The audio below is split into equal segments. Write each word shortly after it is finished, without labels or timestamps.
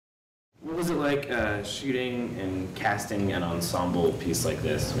was it like shooting and casting an ensemble piece like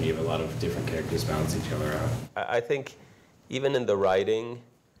this when you have a lot of different characters balance each other out? I think even in the writing,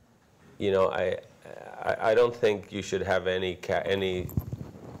 you know, I don't think you should have any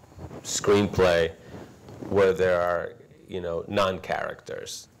screenplay where there are, you know,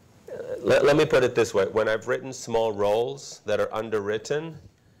 non-characters. Let me put it this way. When I've written small roles that are underwritten,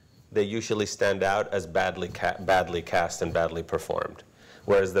 they usually stand out as badly cast and badly performed.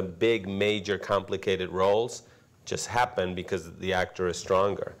 Whereas the big, major, complicated roles just happen because the actor is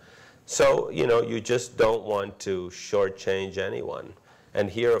stronger. So, you know, you just don't want to shortchange anyone. And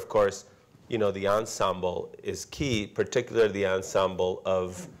here, of course, you know, the ensemble is key, particularly the ensemble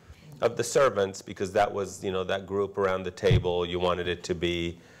of the servants, because that was, you know, that group around the table. You wanted it to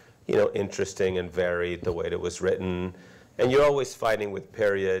be, you know, interesting and varied the way it was written. And you're always fighting with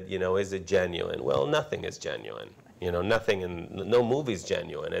period, you know, is it genuine? Well, nothing is genuine. You know, nothing, no movie's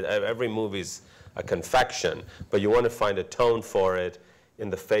genuine. Every movie's a confection, but you want to find a tone for it in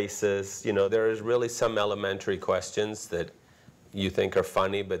the faces. You know, there is really some elementary questions that you think are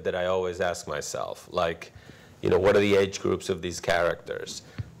funny, but that I always ask myself, like, you know, what are the age groups of these characters?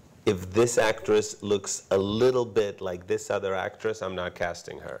 If this actress looks a little bit like this other actress, I'm not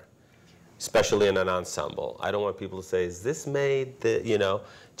casting her, especially in an ensemble. I don't want people to say, is this made, you know,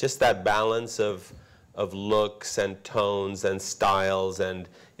 just that balance of looks and tones and styles, and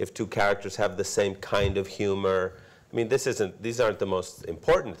if two characters have the same kind of humor. I mean, these aren't the most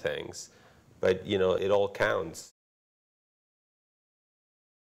important things, but, you know, it all counts.